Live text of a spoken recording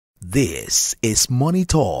This is Money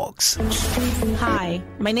Talks. Hi,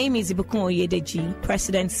 my name is Doubra Eghaghe,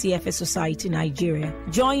 President CFA Society Nigeria.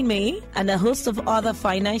 Join me and a host of other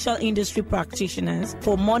financial industry practitioners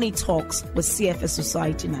for Money Talks with CFA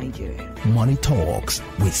Society Nigeria. Money Talks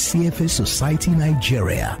with CFA Society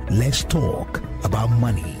Nigeria. Let's talk about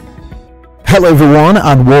money. Hello everyone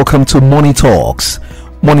and welcome to Money Talks.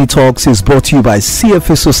 Money Talks is brought to you by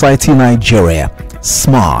CFA Society Nigeria.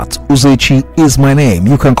 Smart Uzechi is my name.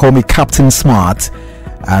 You can call me Captain Smart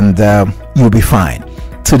and you'll be fine.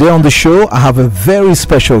 Today on the show I have a very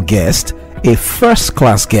special guest, a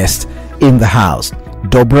first-class guest in the house,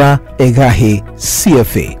 Doubra Eghaghe,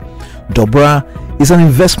 CFA. Doubra is an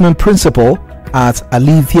investment principal at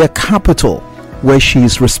Alitheia Capital, where she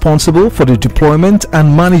is responsible for the deployment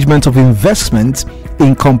and management of investment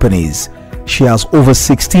in companies. She has over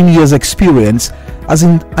 16 years experience as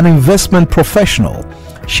an investment professional.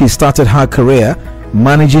 She started her career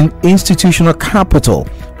managing institutional capital,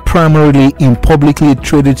 primarily in publicly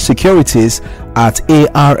traded securities at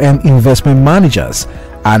ARM Investment Managers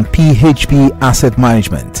and PHP Asset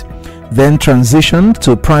Management, then transitioned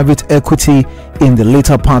to private equity in the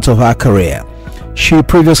later part of her career. She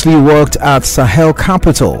previously worked at Sahel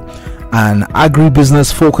Capital, an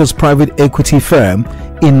agribusiness-focused private equity firm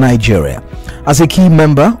in Nigeria, as a key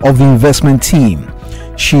member of the investment team.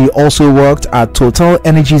 She also worked at Total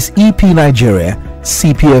Energies EP Nigeria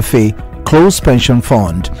CPFA Closed Pension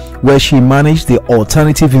Fund, where she managed the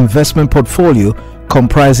alternative investment portfolio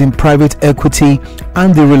comprising private equity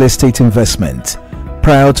and the real estate investment.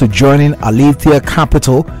 Prior to joining Alitheia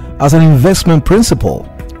Capital as an investment principal,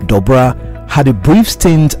 Doubra had a brief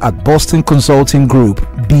stint at Boston Consulting Group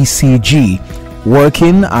BCG,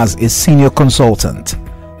 working as a senior consultant.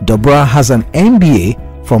 Doubra has an MBA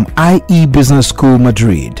from IE Business School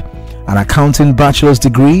Madrid, an accounting bachelor's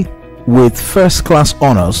degree with first-class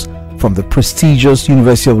honors from the prestigious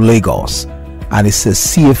University of Lagos, and is a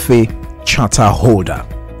CFA charter holder.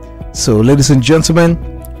 So, ladies and gentlemen,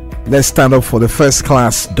 let's stand up for the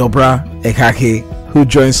first-class Doubra Eghaghe, who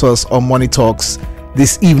joins us on Money Talks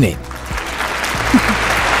this evening.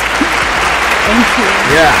 Thank you.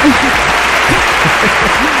 Yeah.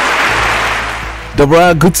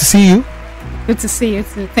 Doubra, good to see you. Good to see you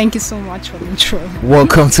too. Thank you so much for the intro.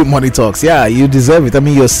 Welcome to Money Talks. Yeah, you deserve it. I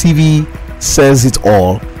mean, your CV says it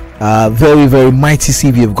all. Very, very mighty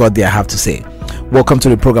CV you've got there, I have to say. Welcome to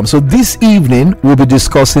the program. So this evening, we'll be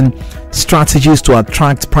discussing strategies to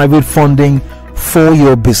attract private funding for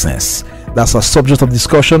your business. That's our subject of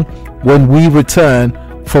discussion when we return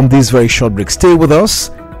from this very short break. Stay with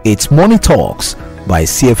us. It's Money Talks by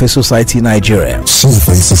CFA Society Nigeria.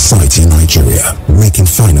 CFA Society Nigeria, making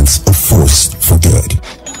finance a force for good.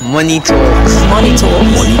 Money Talks. Money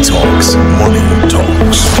Talks. Money Talks. Money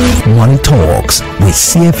Talks. Money Talks with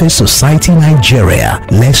CFA Society Nigeria.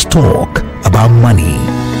 Let's talk about money.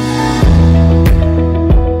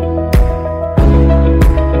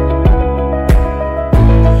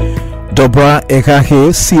 Doubra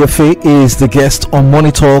Eghaghe, CFA, is the guest on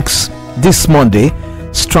Money Talks this Monday.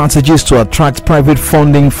 Strategies to attract private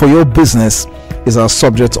funding for your business is our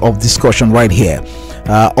subject of discussion right here.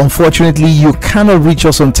 Unfortunately, you cannot reach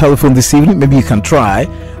us on telephone this evening. Maybe you can try,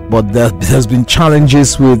 but there's been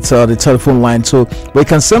challenges with the telephone line. So we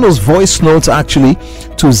can send us voice notes actually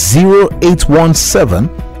to 0817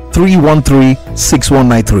 313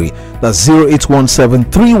 6193. That's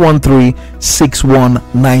 0817 313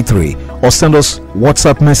 6193. Or send us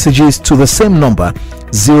WhatsApp messages to the same number,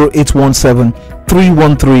 0817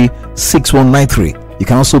 313 6193. You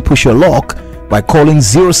can also push your luck by calling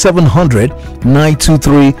 0700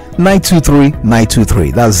 923 923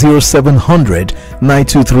 923. That's 0700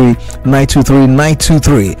 923 923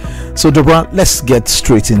 923. So Doubra, let's get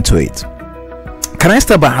straight into it. Can I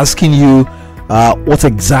start by asking you what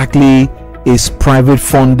exactly is private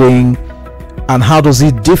funding and how does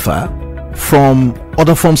it differ from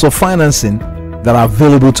other forms of financing that are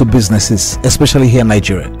available to businesses, especially here in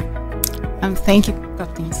Nigeria? Thank you,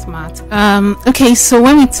 Captain Smart. Okay, so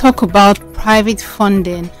when we talk about private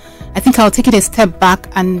funding, I think I'll take it a step back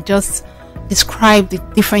and just describe the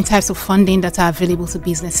different types of funding that are available to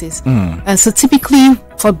businesses. And so typically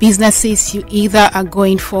for businesses, you either are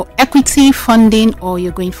going for equity funding or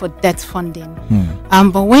you're going for debt funding.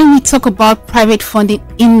 But when we talk about private funding,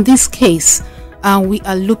 in this case, we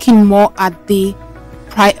are looking more at the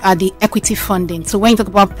equity funding. So when you talk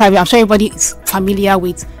about private, I'm sure everybody is familiar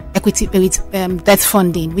with equity, with debt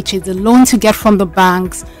funding, which is the loans you get from the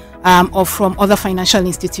banks or from other financial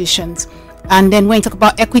institutions. And then when you talk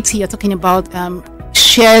about equity, you're talking about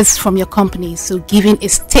shares from your company, so giving a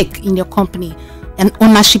stake in your company an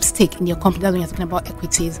ownership stake in your company. That's when you're talking about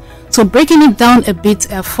equities. So breaking it down a bit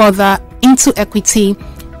further into equity,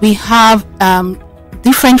 we have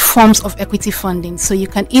different forms of equity funding. So you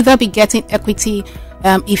can either be getting equity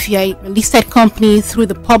if you're a listed company through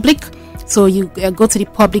the public. So you go to the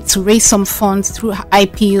public to raise some funds through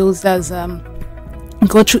IPOs. There's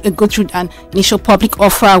go through an initial public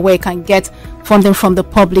offer where you can get funding from the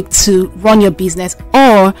public to run your business,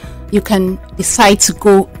 or you can decide to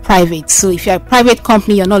go private. So if you're a private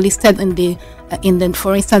company, you're not listed in the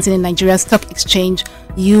for instance in the Nigeria Stock Exchange,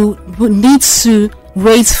 you would need to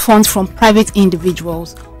raise funds from private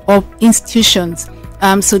individuals or institutions.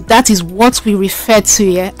 So that is what we refer to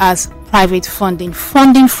here as private funding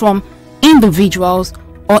from individuals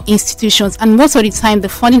or institutions. And most of the time, the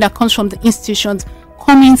funding that comes from the institutions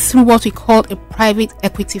coming through what we call a private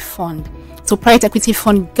equity fund. So private equity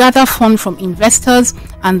fund gather funds from investors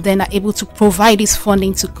and then are able to provide this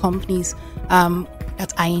funding to companies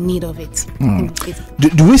that are in need of it.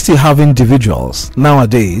 Do we still have individuals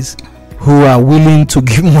nowadays who are willing to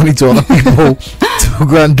give money to other people to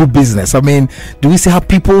go and do business? I mean, do we still have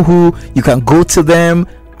people who you can go to them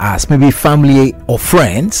as maybe family or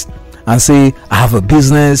friends and say, I have a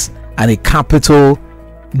business and a capital,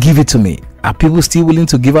 give it to me? Are people still willing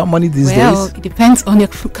to give out money these days? Well, it depends on your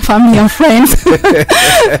family and friends.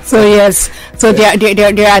 So yes, so there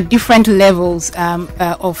are different levels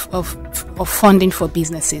of funding for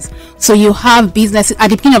businesses. So you have businesses at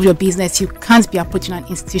the beginning of your business. You can't be approaching an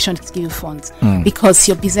institution to give you funds because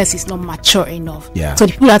your business is not mature enough. Yeah. So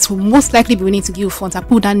the people that will most likely be willing to give you funds are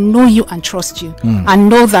people that know you and trust you and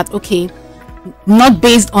know that, okay, not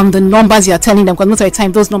based on the numbers you are telling them, because most of the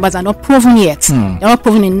time those numbers are not proven yet. They're not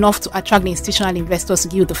proven enough to attract the institutional investors to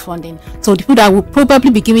give you the funding. So the people that will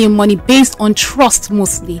probably be giving you money based on trust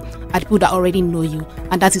mostly are people that already know you,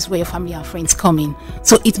 and that is where your family and friends come in.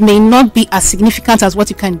 So it may not be as significant as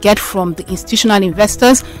what you can get from the institutional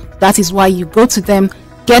investors. That is why you go to them,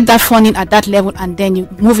 get that funding at that level, and then you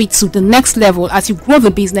move it to the next level. As you grow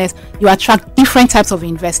the business, you attract different types of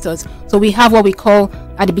investors. So we have what we call,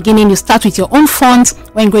 at the beginning, you start with your own funds.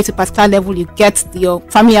 When you go to a particular level, you get your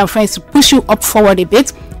family and friends to push you up forward a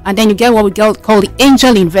bit, and then you get what we call the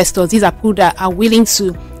angel investors. These are people that are willing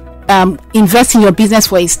to invest in your business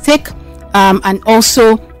for a stake, and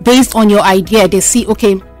also based on your idea, they see,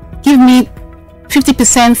 okay, give me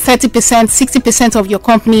 50%, 30%, 60% of your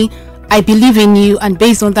company. I believe in you, and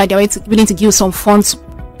based on that, they're willing to give you some funds,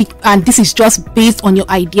 and this is just based on your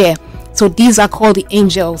idea. So these are called the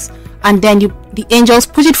angels, and then the angels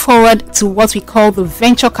push it forward to what we call the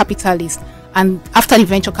venture capitalists, and after the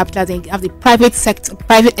venture capitalists, they have the private sector,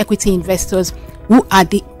 private equity investors, who are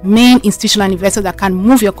the main institutional investors that can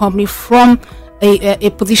move your company from a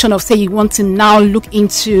position of, say, you want to now look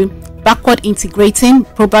into backward integrating,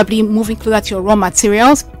 probably moving closer to your raw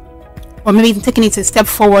materials, or maybe even taking it a step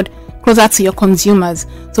forward closer to your consumers.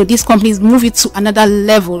 So these companies move it to another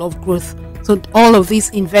level of growth. So all of these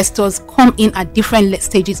investors come in at different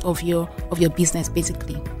stages of your business,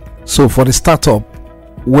 basically. So for the startup,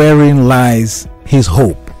 wherein lies his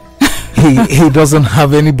hope? He doesn't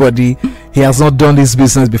have anybody. He has not done this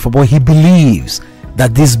business before, but he believes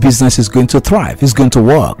that this business is going to thrive. It's going to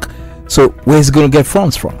work. So where is he going to get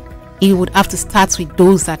funds from? He would have to start with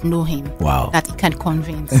those that know him. Wow. That he can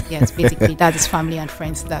convince. Yes, basically, that is family and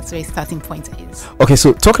friends. That's where his starting point is. Okay,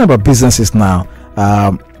 so talking about businesses now,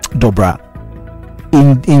 Doubra,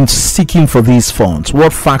 in seeking for these funds,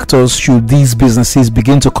 what factors should these businesses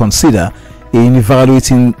begin to consider in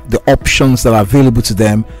evaluating the options that are available to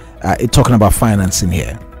them, talking about financing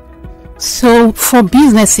here? So for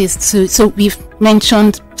businesses so we've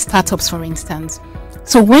mentioned startups, for instance.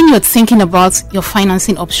 So when you're thinking about your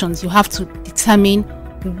financing options, you have to determine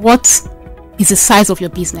what is the size of your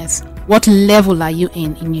business. What level are you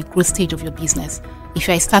in your growth stage of your business? If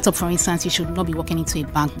you're a startup, for instance, you should not be walking into a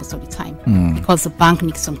bank most of the time because the bank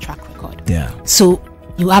needs some track record. Yeah. So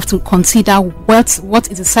you have to consider what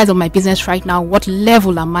is the size of my business right now? What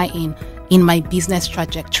level am I in my business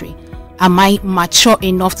trajectory? Am I mature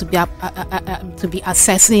enough to be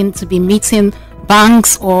assessing, to be meeting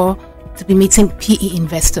banks, or to be meeting PE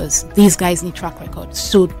investors? These guys need track record.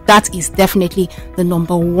 So that is definitely the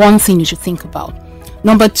number one thing you should think about.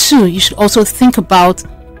 Number two, you should also think about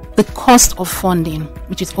the cost of funding,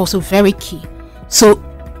 which is also very key. So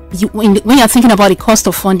when you're thinking about the cost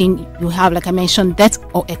of funding, you have, like I mentioned, debt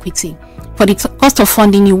or equity. For the cost of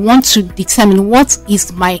funding, you want to determine what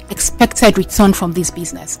is my expected return from this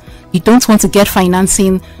business. You don't want to get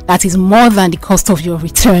financing that is more than the cost of your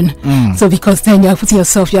return. So because then you're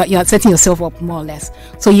setting yourself up more or less.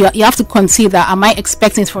 So you have to consider, am I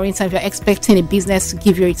expecting, for instance, if you're expecting a business to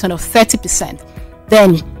give you a return of 30%,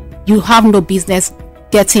 then you have no business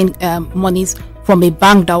getting monies from a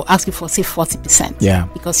bank that will ask you for, say, 40%. Yeah.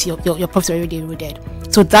 Because your profits are already eroded.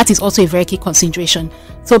 So that is also a very key consideration.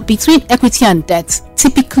 So between equity and debt,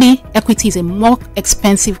 typically equity is a more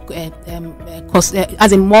expensive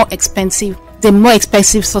the more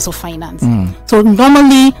expensive source of finance. So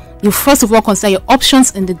normally you first of all consider your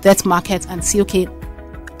options in the debt market and see, okay,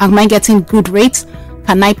 am I getting good rates?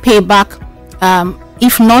 Can I pay back?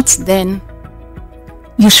 If not, then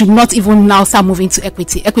you should not even now start moving to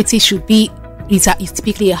equity. Equity should be is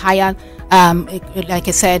typically a higher, like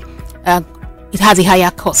I said, it has a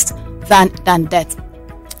higher cost than debt.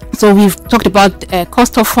 So we've talked about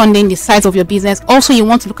cost of funding, the size of your business. Also, you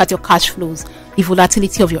want to look at your cash flows, the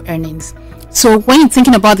volatility of your earnings. So when you're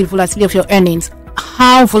thinking about the volatility of your earnings,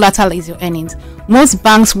 how volatile is your earnings? Most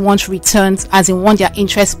banks want returns, as in want their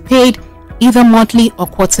interest paid either monthly or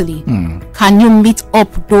quarterly. Can you meet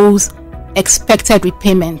up those expected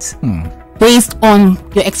repayments based on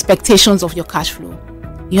your expectations of your cash flow?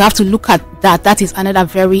 You have to look at that. That is another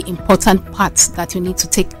very important part that you need to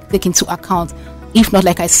take into account. If not,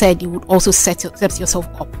 like I said, you would also set yourself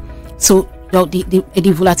up. So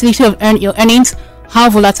the volatility of your earnings. How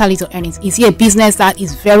volatile is your earnings? Is it a business that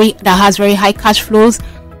has very high cash flows,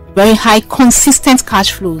 very high consistent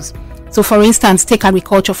cash flows? So for instance, take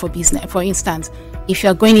agriculture for instance, if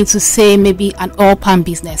you're going into, say, maybe an oil palm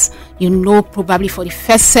business, probably for the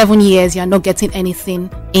first 7 years you're not getting anything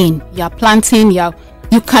in. You're planting, you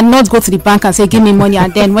cannot go to the bank and say, give me money,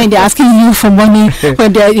 and then when they're asking you for money for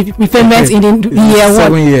the repayments in the year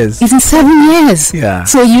 7 years. It's in 7 years. Yeah.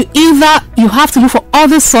 So you have to look for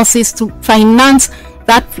other sources to finance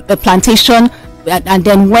that plantation, and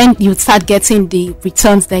then when you start getting the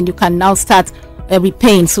returns, then you can now start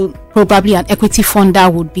repaying. So probably an equity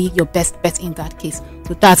funder would be your best bet in that case.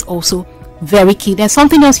 So that's also very key. Then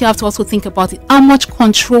something else you have to also think about is, how much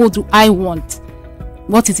control do I want?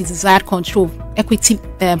 What is the desired control? Equity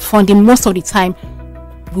funding most of the time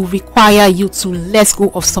will require you to let go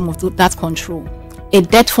of some of that control. A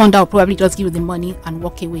debt funder will probably just give you the money and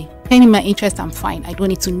walk away. Paying my interest, I'm fine. I don't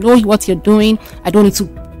need to know what you're doing. I don't need to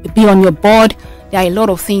be on your board. There are a lot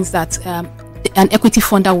of things that an equity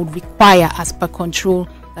funder would require as per control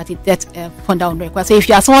that a debt funder would require. So if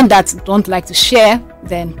you are someone that don't like to share,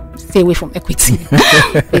 then stay away from equity,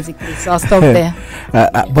 basically. So I'll stop there.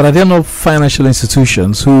 But are there no financial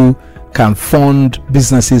institutions who can fund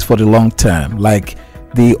businesses for the long term, like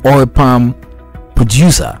the oil palm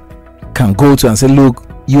producer can go to and say, look,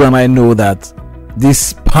 you and I know that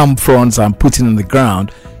this palm fronds I'm putting in the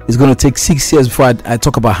ground is going to take 6 years before I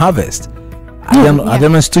talk about harvest? Are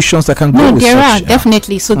there institutions that can go with there such? Are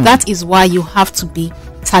definitely. So that is why you have to be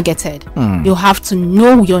targeted. You have to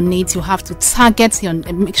know your needs. You have to target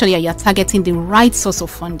make sure you're targeting the right source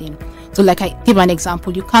of funding. So like I give an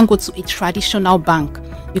example, you can't go to a traditional bank.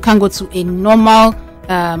 You can't go to a normal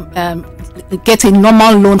get a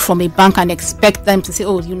normal loan from a bank and expect them to say,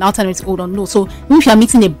 oh, you now tell them to hold on. No. So if you're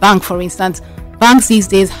meeting a bank, for instance, banks these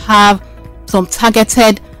days have some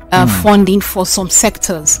targeted funding for some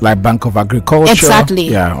sectors, like Bank of Agriculture. Exactly.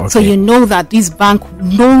 Yeah. Okay. So you know that this bank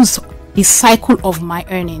knows the cycle of my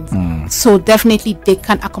earnings. So definitely they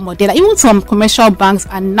can accommodate that. Even some commercial banks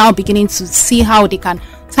are now beginning to see how they can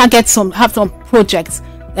target have some projects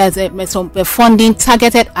as some funding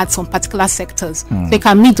targeted at some particular sectors. So they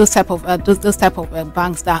can meet those type of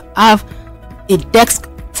banks that have a desk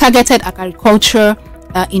targeted at agriculture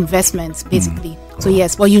investments, basically. So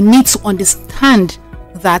yes, but you need to understand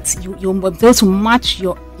that you're able to match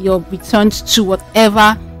your returns to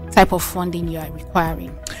whatever type of funding you are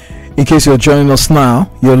requiring. In case you're joining us now,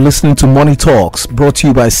 you're listening to Money Talks, brought to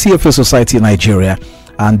you by CFA Society Nigeria,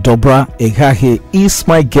 and Doubra Eghaghe is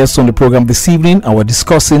my guest on the program this evening, and we're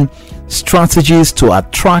discussing strategies to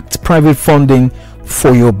attract private funding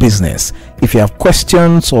for your business. If you have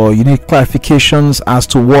questions or you need clarifications as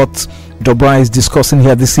to what Doubra is discussing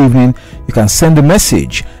here this evening, you can send a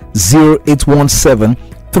message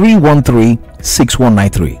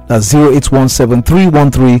 0817-313-6193. That's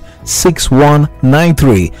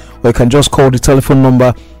 0817-313-6193. Or you can just call the telephone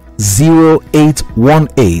number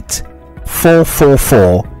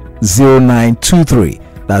 0818-444-0923.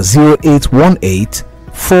 That's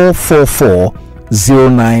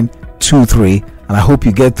 0818-444-0923. And I hope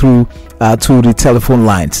you get through to the telephone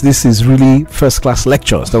lines. This is really first class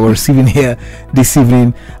lectures that we're receiving here this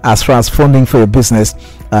evening as far as funding for your business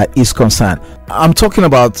is concerned. I'm talking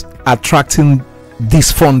about attracting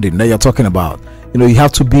this funding that you're talking about. You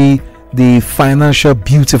have to be the financial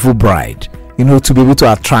beautiful bride, to be able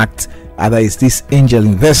to attract either it's these angel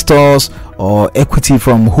investors or equity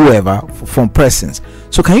from whoever, from persons.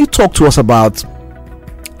 So can you talk to us about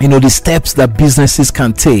the steps that businesses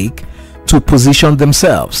can take to position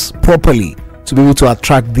themselves properly to be able to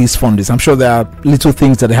attract these funders. I'm sure there are little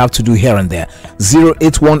things that they have to do here and there.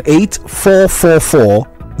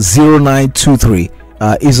 0818-444-0923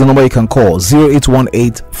 is the number you can call.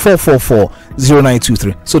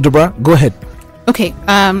 0818-444-0923. So Doubra, go ahead. Okay,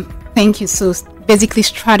 thank you. So basically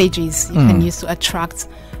strategies you can use to attract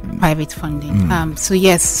private funding.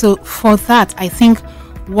 So for that, I think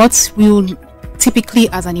what will typically,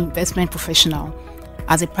 as an investment professional,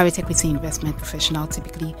 as a private equity investment professional,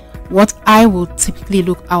 typically what I will typically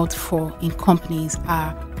look out for in companies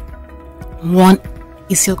are, one,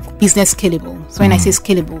 is your business scalable? So when I say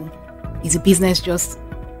scalable, is a business just,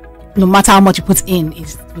 no matter how much you put in, you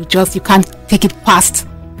can't take it past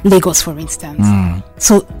Lagos, for instance.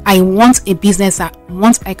 So I want a business that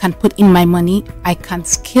once I can put in my money, I can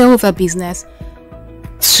scale the business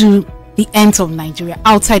to the ends of Nigeria,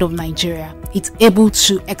 outside of Nigeria. It's able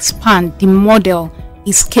to expand. The model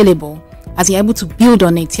is scalable. As you're able to build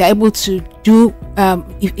on it, you're able to do,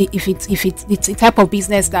 if it's a type of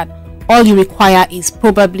business that all you require is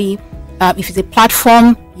probably, if it's a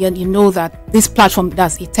platform, you know that this platform,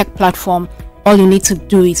 that's a tech platform, all you need to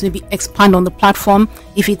do is maybe expand on the platform.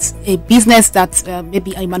 If it's a business that's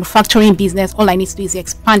maybe a manufacturing business, all I need to do is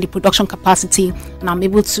expand the production capacity, and I'm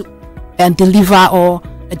able to deliver or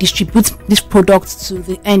distribute this product to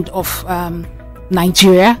the end of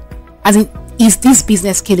Nigeria. As in, is this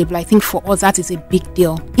business scalable? I think for us that is a big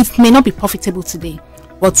deal. It may not be profitable today,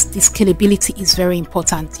 but the scalability is very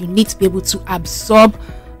important. You need to be able to absorb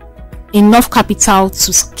enough capital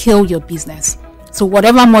to scale your business. So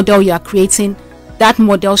whatever model you are creating, that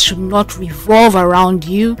model should not revolve around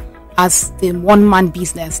you as the one-man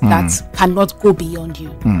business that cannot go beyond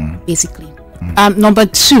you, basically. Number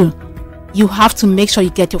two, you have to make sure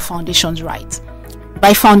you get your foundations right.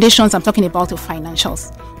 By foundations, I'm talking about your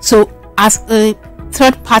financials. So as a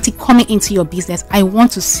third party coming into your business, I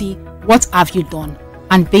want to see what have you done,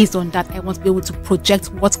 and based on that, I want to be able to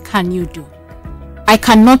project what can you do. I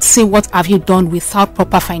cannot say what have you done without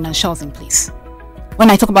proper financials in place. When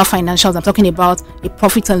I talk about financials, I'm talking about a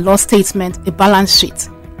profit and loss statement, a balance sheet.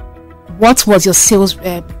 What was your sales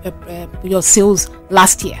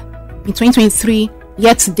last year? In 2023,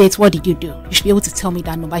 year to date, what did you do? You should be able to tell me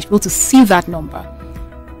that number. I should be able to see that number.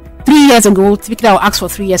 3 years ago, typically I'll ask for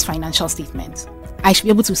 3 years financial statement. I should be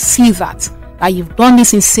able to see that you've done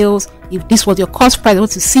this in sales. If this was your cost price, I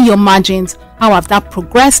want to see your margins. How have that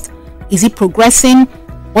progressed? Is it progressing?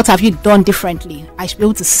 What have you done differently? I should be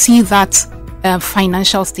able to see that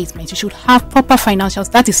financial statement. You should have proper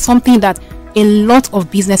financials. That is something that a lot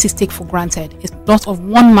of businesses take for granted. A lot of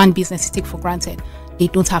one-man businesses take for granted. They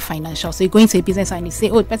don't have financials. So you go into a business and you say,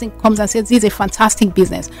 oh, the person comes and says, this is a fantastic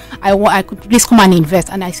business. I could please come and invest.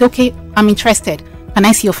 And I say, okay, I'm interested. Can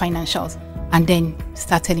I see your financials? And then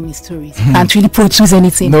start telling me stories. Can't really produce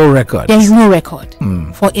anything. No record. There is no record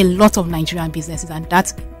for a lot of Nigerian businesses, and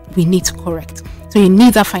that we need to correct. So you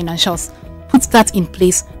need that financials. Put that in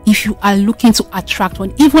place if you are looking to attract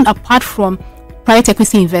one. Even apart from private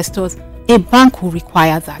equity investors, a bank will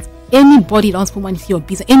require that. Anybody that wants to put money into your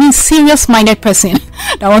business, any serious-minded person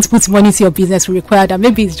that wants to put money into your business will require that.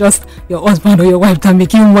 Maybe it's just your husband or your wife that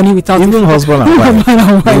making money without even husband and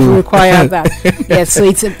wife will require that. Yes, so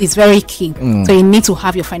it's very key. So you need to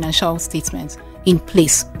have your financial statements in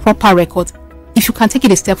place, proper records. If you can take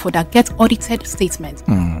it a step further, get audited statements.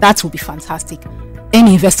 That will be fantastic.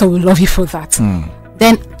 Any investor will love you for that.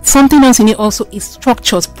 Then something else you need also is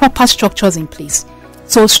structures, proper structures in place.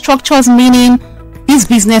 So structures meaning this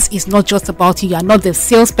business is not just about you. You are not the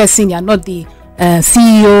salesperson. You are not the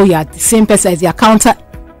CEO. You are the same person as the accountant.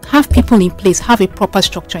 Have people in place. Have a proper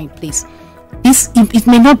structure in place. It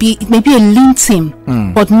may be a lean team,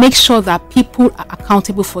 but make sure that people are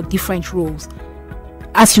accountable for different roles.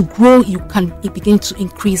 As you grow, you begin to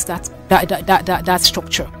increase that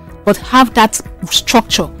structure. But have that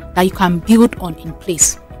structure that you can build on in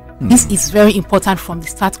place. This is very important from the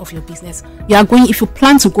start of your business. If you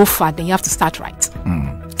plan to go far, then you have to start right.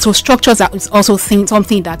 So structures is also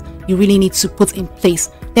something that you really need to put in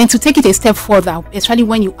place. Then to take it a step further, especially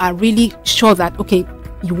when you are really sure that, okay,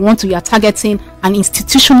 you are targeting an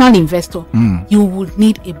institutional investor, you will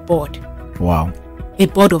need a board. Wow. A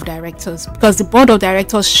board of directors, because the board of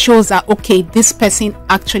directors shows that, okay, this person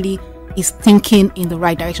actually is thinking in the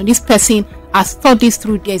right direction. This person has thought this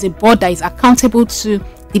through. There's a board that is accountable to.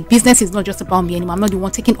 The business is not just about me anymore. I'm not the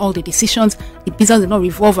one taking all the decisions. The business does not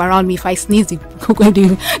revolve around me. If I sneeze, the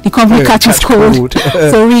company catches cold.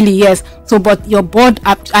 So really, yes. So, but your board,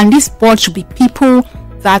 and this board should be people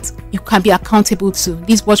that you can be accountable to.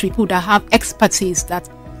 This board should be people that have expertise, that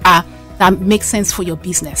that makes sense for your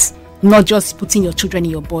business, not just putting your children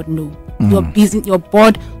in your board. No, your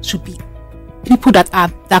board should be people that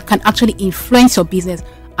can actually influence your business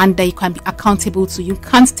and that you can be accountable to. You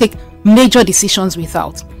can't take major decisions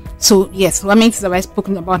without. So yes, what makes that I've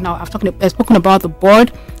spoken about now. I've spoken about the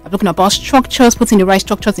board. I've spoken about structures, putting the right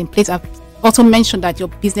structures in place. I've also mentioned that your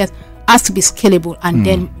business has to be scalable, and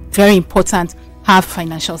then very important, have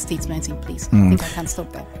financial statements in place. I think I can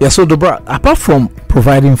stop there. Yeah. So Doubra, apart from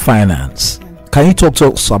providing finance, can you talk to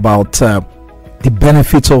us about the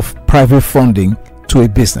benefits of private funding to a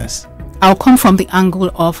business? I'll come from the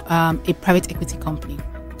angle of a private equity company,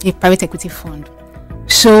 a private equity fund.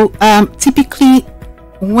 So typically,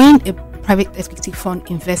 when a private equity fund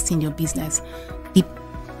invests in your business, the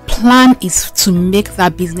plan is to make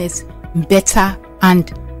that business better,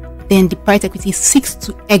 and then the private equity seeks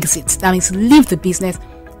to exit. That means leave the business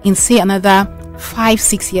in, say, another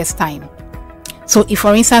 5-6 years time. So if,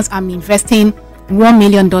 for instance, I'm investing $1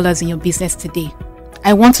 million in your business today,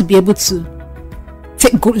 I want to be able to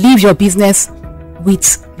leave your business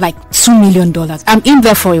with like $2 million. I'm in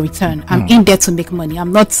there for a return. I'm in there to make money.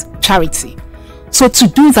 I'm not charity. So to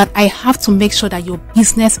do that, I have to make sure that your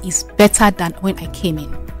business is better than when I came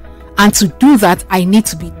in. And to do that, I need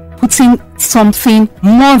to be putting something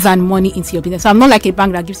more than money into your business. So I'm not like a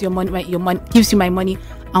bank that gives you gives you my money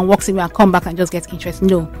and walks away and come back and just gets interest.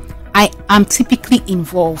 No, I am typically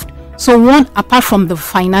involved. So one, apart from the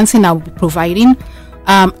financing I will be providing,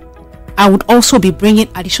 I would also be bringing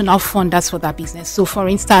additional funders for that business. So for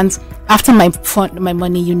instance, after my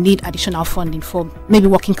money, you need additional funding for maybe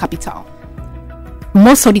working capital.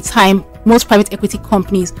 Most of the time, most private equity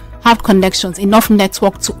companies have connections, enough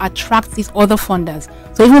network to attract these other funders.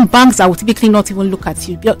 So even banks that would typically not even look at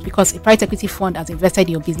you, because a private equity fund has invested in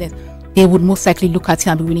your business, they would most likely look at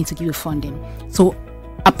you and be willing to give you funding. So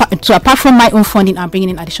apart from my own funding, I'm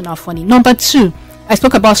bringing in additional funding. Number two, I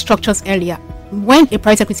spoke about structures earlier. When a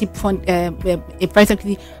private equity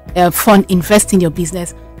fund invests in your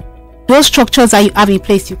business, those structures that you have in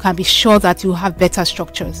place, you can be sure that you have better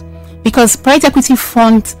structures, because private equity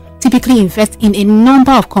funds typically invest in a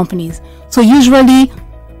number of companies. So usually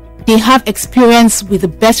they have experience with the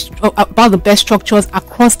best structures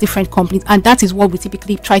across different companies, and that is what we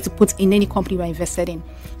typically try to put in any company we're invested in.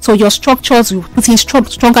 So your structures, we put in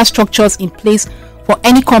stronger structures in place for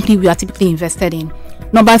any company we are typically invested in.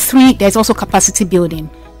 Number three, there's also capacity building.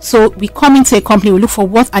 So we come into a company, we look for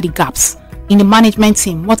what are the gaps in the management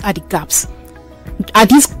team. What are the gaps? Are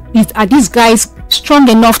these guys strong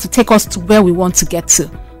enough to take us to where we want to get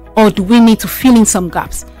to? Or do we need to fill in some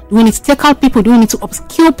gaps? Do we need to take out people? Do we need to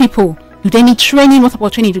upskill people? Do they need training? What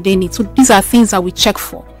about training do they need? So these are things that we check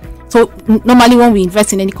for. So normally when we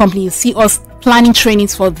invest in any company, you see us planning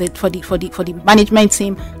trainings for the management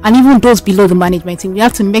team, and even those below the management team. We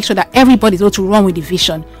have to make sure that everybody is able to run with the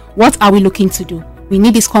vision. What are we looking to do? We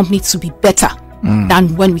need this company to be better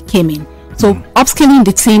than when we came in. So upskilling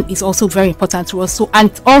the team is also very important to us. So,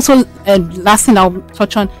 and also last thing I'll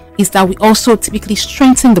touch on is that we also typically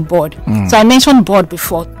strengthen the board. So I mentioned board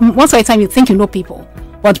before. Most of the time you think you know people,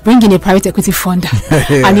 but bring in a private equity fund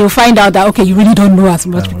and you'll find out that, okay, you really don't know as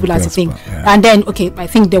much people as you think. Yeah. And then, okay, I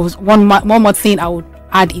think there was one more thing I would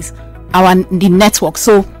add is the network.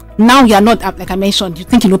 So now you are not, like I mentioned, you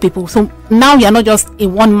think you know people. So now you are not just a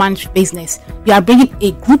one-man business. You are bringing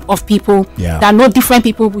a group of people that know different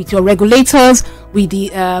people, with your regulators, with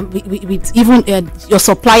the with even your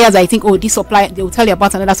suppliers. I think, this supplier, they will tell you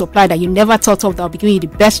about another supplier that you never thought of that will be giving you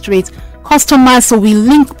the best rates. Customers, so we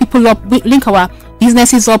link people up, we link our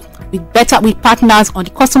businesses up with partners on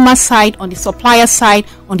the customer side, on the supplier side,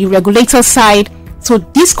 on the regulator side. So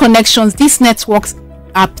these connections, these networks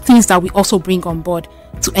are things that we also bring on board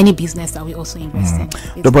to any business that we also invest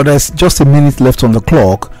in. But there's just a minute left on the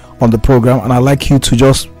clock on the program, and I'd like you to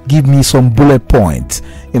just give me some bullet points,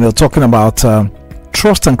 talking about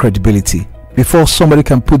trust and credibility. Before somebody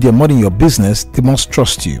can put their money in your business, they must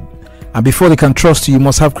trust you. And before they can trust you, you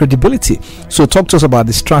must have credibility. So talk to us about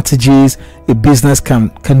the strategies a business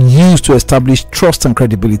can use to establish trust and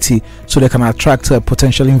credibility so they can attract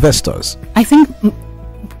potential investors. I think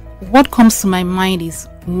what comes to my mind is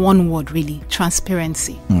one word, really: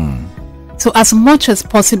 transparency. So as much as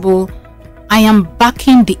possible, I am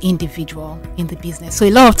backing the individual in the business. So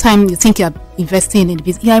a lot of time you think you're investing in the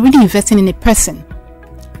business, you're really investing in a person.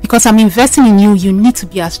 Because I'm investing in you, you need to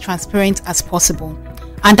be as transparent as possible.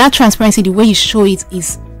 And that transparency, the way you show it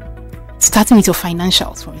is starting with your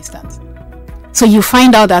financials, for instance. So you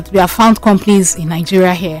find out that we have found companies in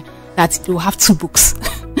Nigeria here that will have two books.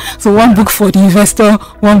 So one book for the investor,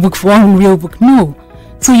 one book for one real book. No.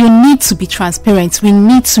 So you need to be transparent. We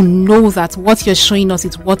need to know that what you're showing us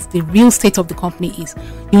is what the real state of the company is.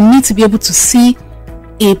 You need to be able to see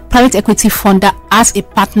a private equity funder as a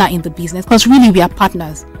partner in the business, because really we are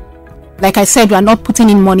partners. Like I said, we are not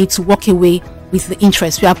putting in money to walk away with the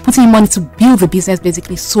interest. We are putting in money to build the business,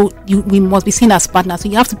 basically. So we must be seen as partners. So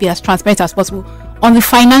you have to be as transparent as possible on the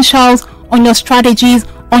financials, on your strategies,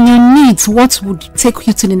 on your needs. What would take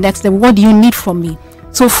you to the next level? What do you need from me?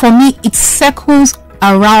 So for me, it circles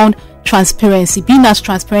around transparency, being as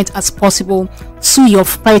transparent as possible to your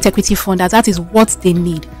private equity funders. That is what they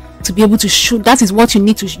need to be able to show. That is what you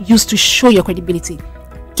need to use to show your credibility.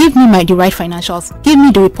 Give me the right financials. Give me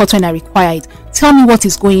the report when I require it. Tell me what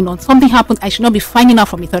is going on. Something happened. I should not be finding out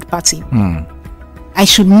from a third party. I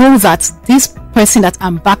should know that this person that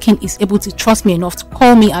I'm backing is able to trust me enough to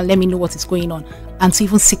call me and let me know what is going on and to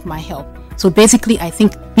even seek my help. So basically, I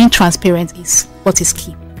think being transparent is what is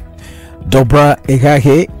key. Doubra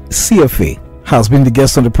Eghaghe, CFA, has been the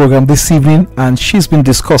guest on the program this evening, and she's been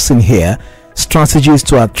discussing here strategies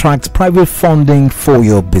to attract private funding for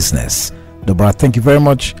your business. Doubra, thank you very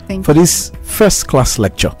much for this first class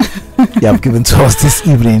lecture you have given to us this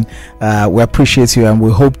evening. We appreciate you, and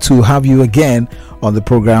we hope to have you again on the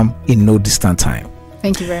program in no distant time.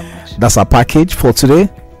 Thank you very much. That's our package for today.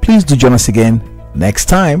 Please do join us again next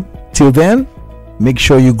time. Till then, make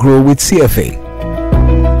sure you grow with CFA.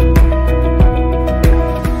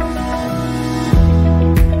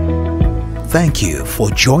 Thank you for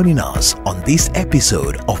joining us on this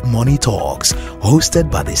episode of Money Talks,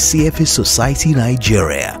 hosted by the CFA Society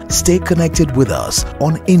Nigeria. Stay connected with us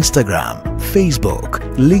on Instagram, Facebook,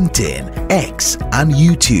 LinkedIn, X, and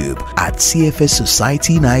YouTube at CFA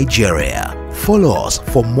Society Nigeria. Follow us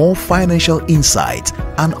for more financial insights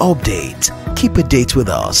and updates. Keep a date with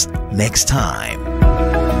us next time.